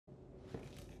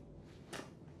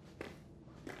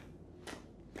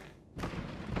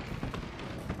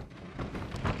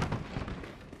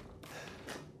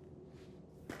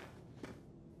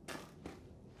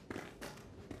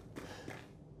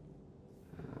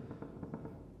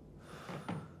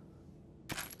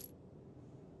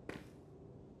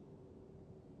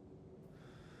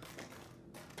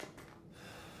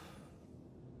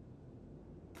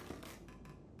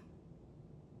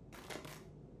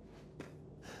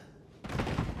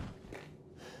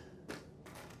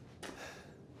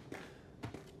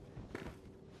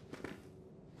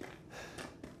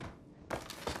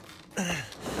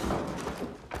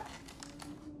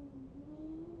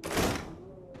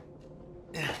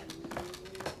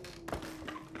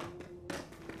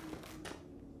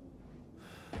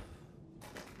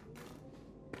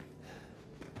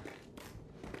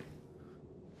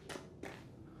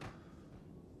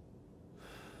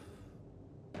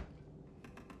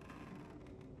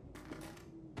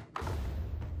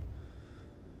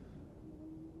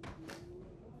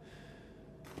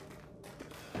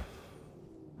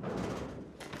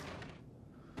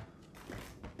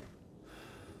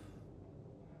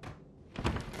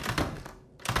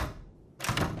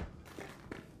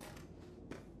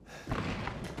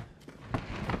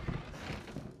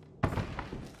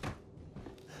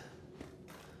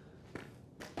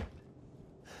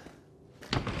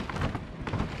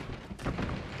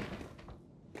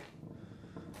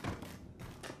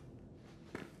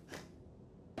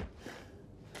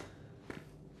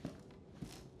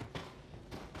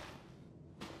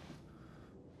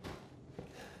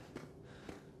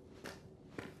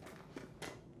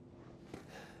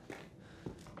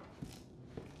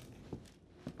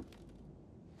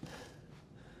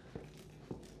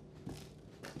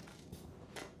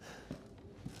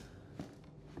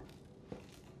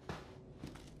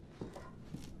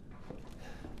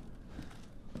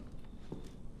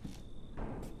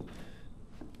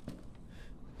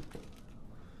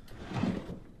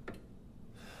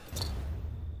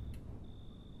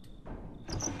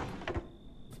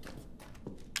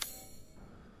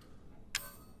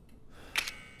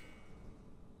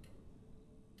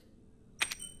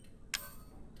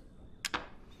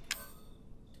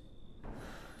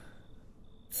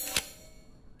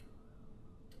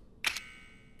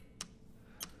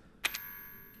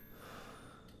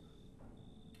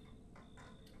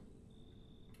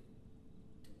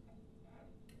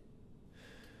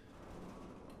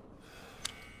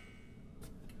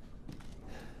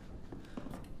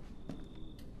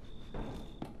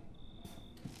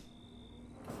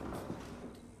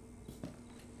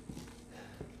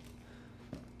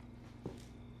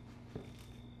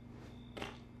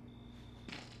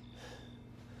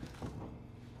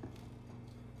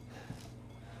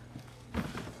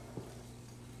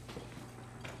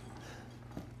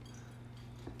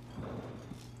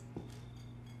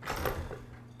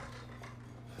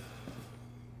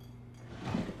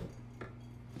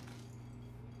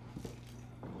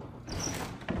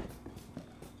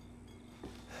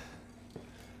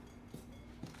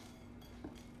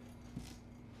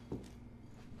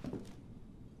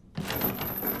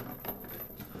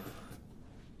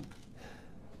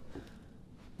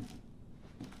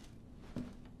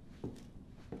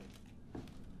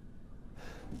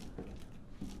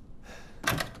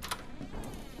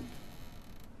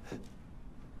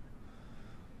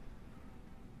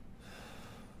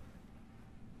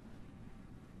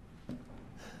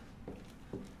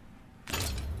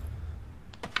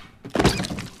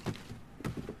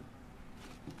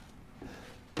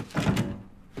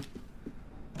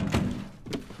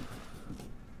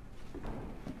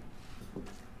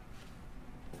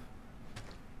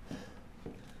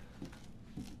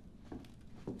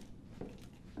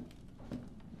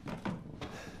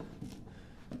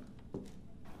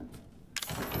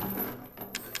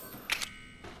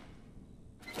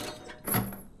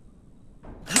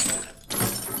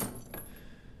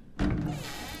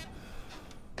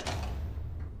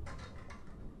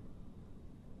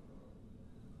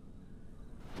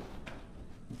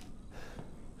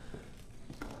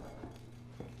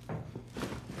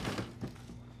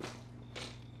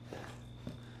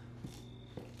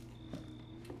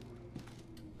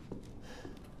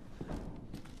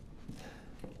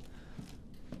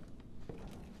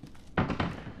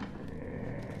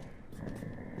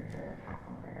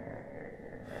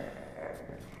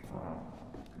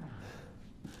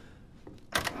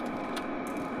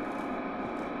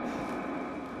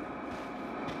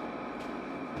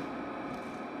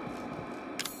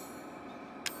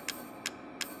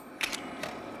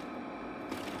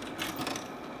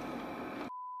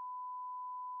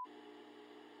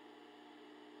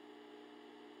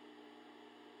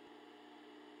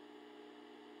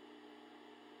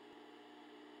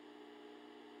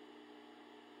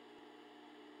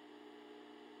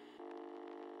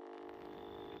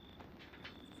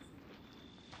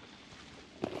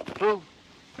Who?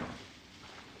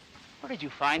 Where did you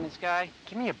find this guy?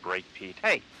 Give me a break, Pete.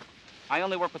 Hey, I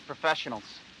only work with professionals.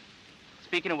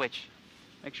 Speaking of which,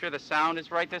 make sure the sound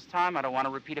is right this time. I don't want a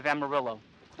repeat of Amarillo.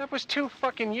 That was 2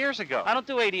 fucking years ago. I don't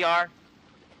do ADR.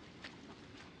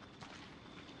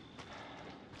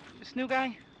 This new guy,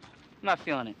 I'm not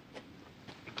feeling it.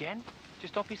 Again?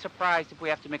 Just don't be surprised if we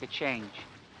have to make a change.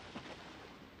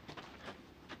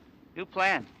 New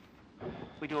plan.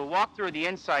 We do a walkthrough of the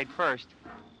inside first,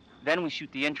 then we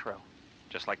shoot the intro.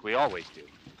 Just like we always do.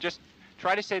 Just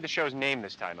try to say the show's name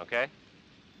this time, okay?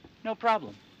 No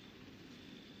problem.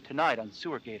 Tonight on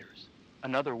Sewer Gators,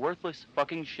 another worthless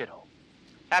fucking shithole.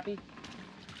 Happy?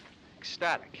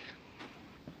 Ecstatic.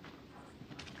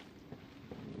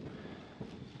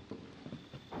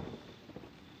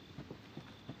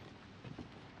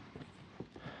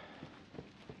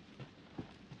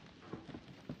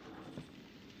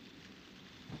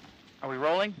 Are we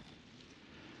rolling?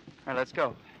 All right, let's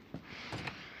go.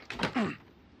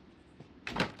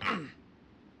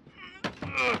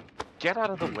 Get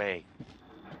out of the way.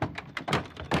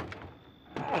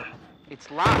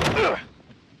 It's locked.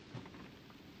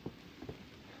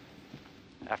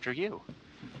 After you.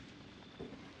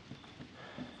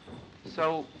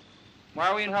 So, why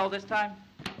are we in hell this time?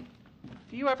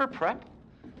 Do you ever prep?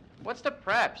 What's the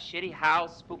prep? Shitty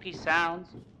house, spooky sounds?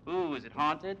 Ooh, is it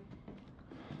haunted?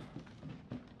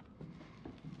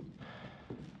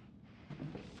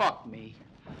 Fuck me.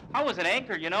 I was an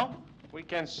anchor, you know?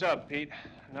 Weekend sub, Pete.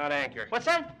 Not anchor. What's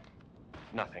that?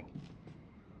 Nothing.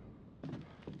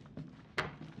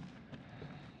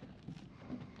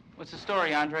 What's the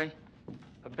story, Andre?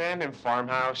 Abandoned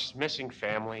farmhouse, missing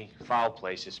family, foul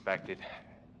play suspected.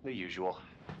 The usual.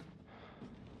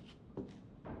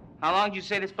 How long did you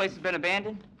say this place has been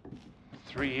abandoned?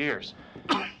 3 years.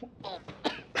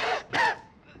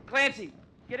 Clancy,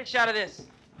 get a shot of this.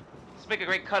 Let's make a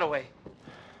great cutaway.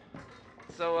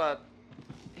 So,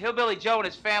 Hillbilly Joe and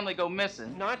his family go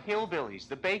missing. Not hillbillies,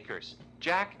 the Bakers.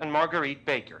 Jack and Marguerite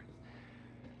Baker.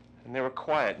 And they were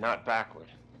quiet, not backward.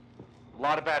 A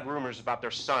lot of bad rumors about their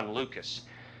son, Lucas.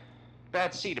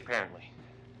 Bad seed, apparently.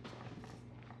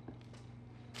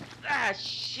 Ah,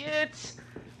 shit.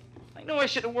 I know I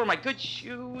should have worn my good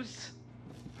shoes.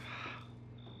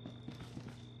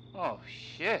 Oh,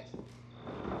 shit.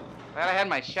 Glad I had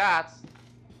my shots.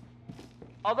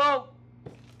 Although,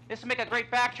 this would make a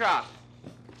great backdrop.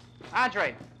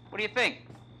 Andre, what do you think?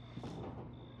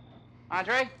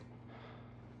 Andre?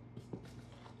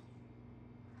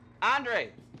 Andre!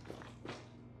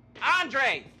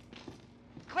 Andre!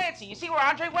 Clancy, you see where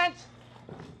Andre went?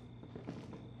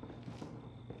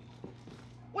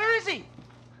 Where is he?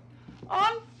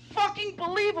 Unfucking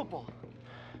believable.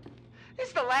 This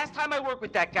is the last time I work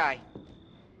with that guy.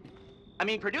 I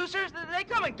mean, producers, they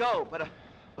come and go, but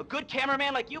a good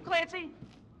cameraman like you, Clancy,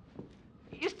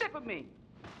 you stick with me.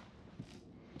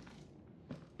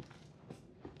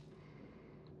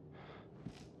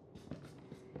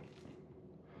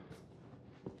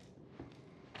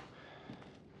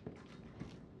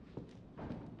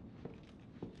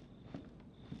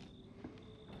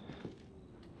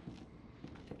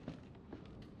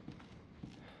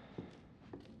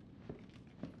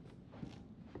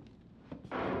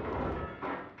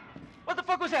 What the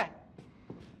fuck was that?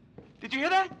 Did you hear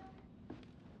that?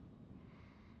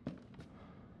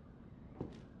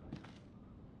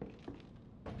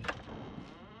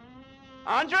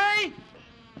 Andre?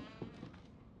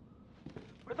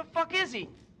 Where the fuck is he?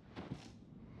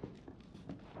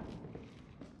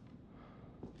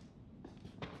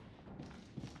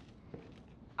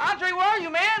 Andre, where are you,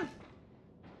 man?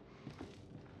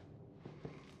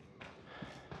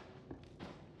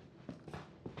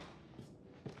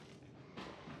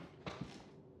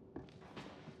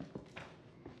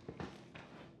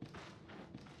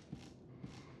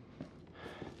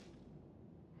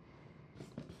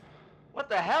 What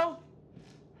the hell?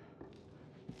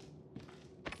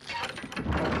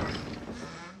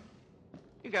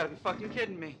 You gotta be fucking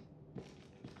kidding me.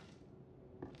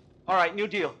 All right, new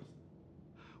deal.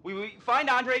 We find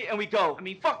Andre and we go. I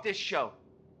mean, fuck this show.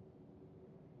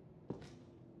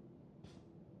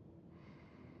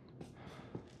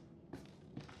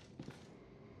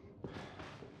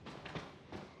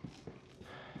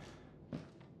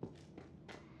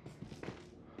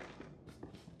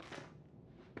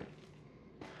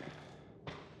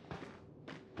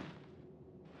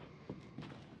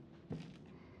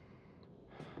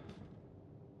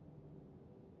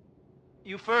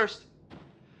 You first.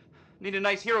 Need a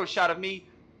nice hero shot of me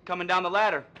coming down the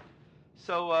ladder.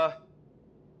 So,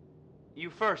 you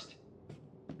first.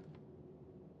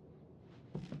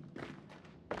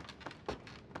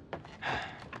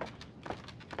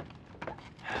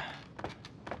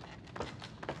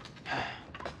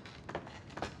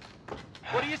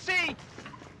 you see?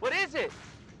 What is it?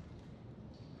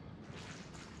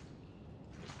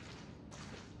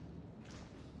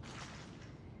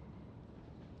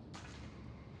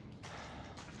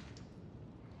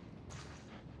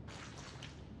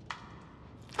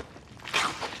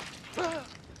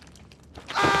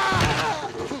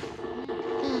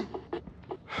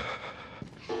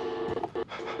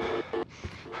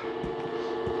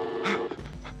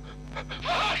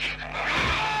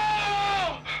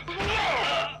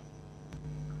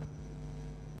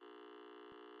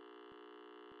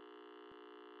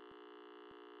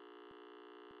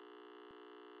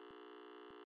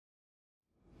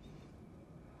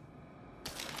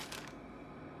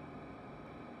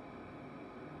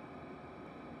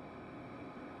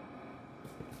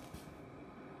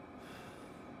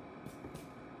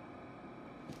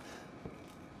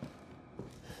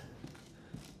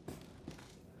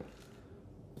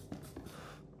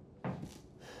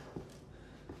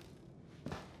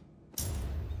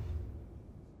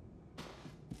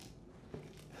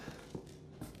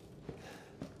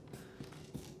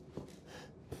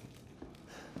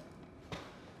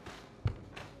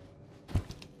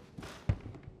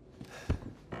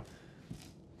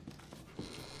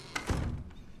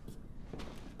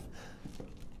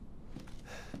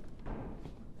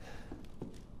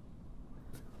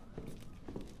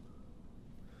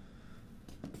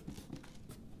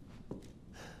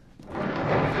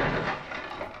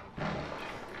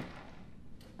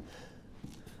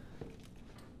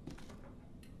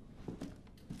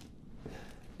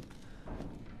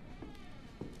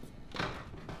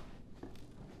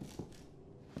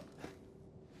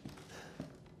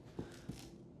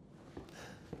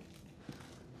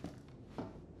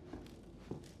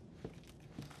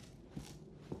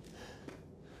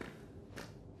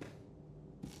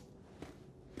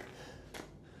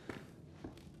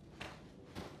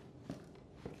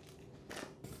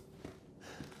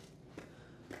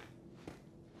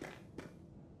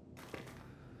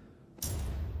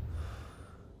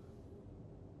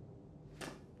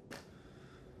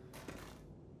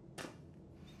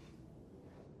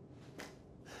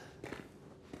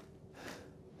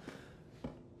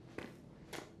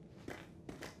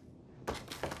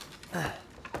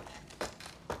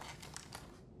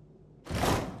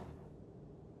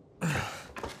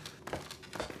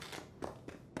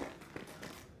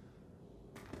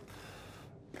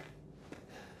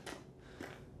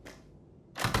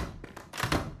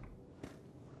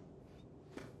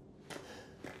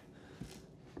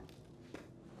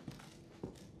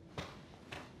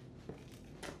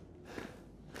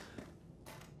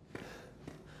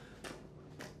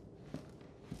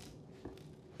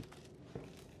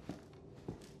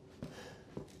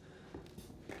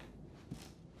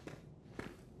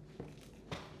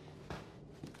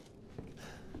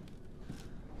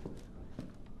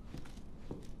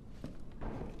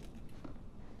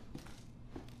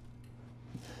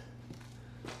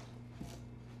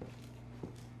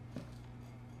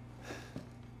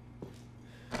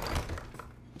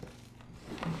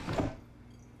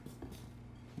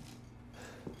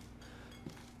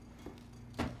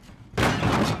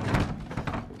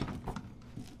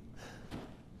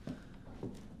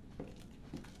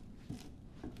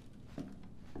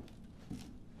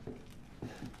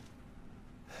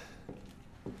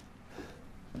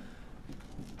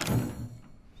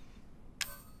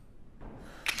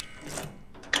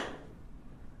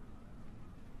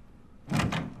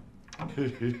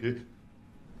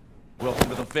 Welcome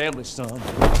to the family, son.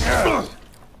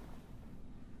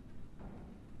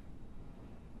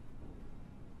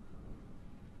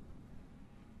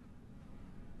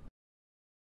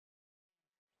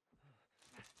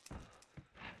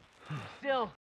 Still.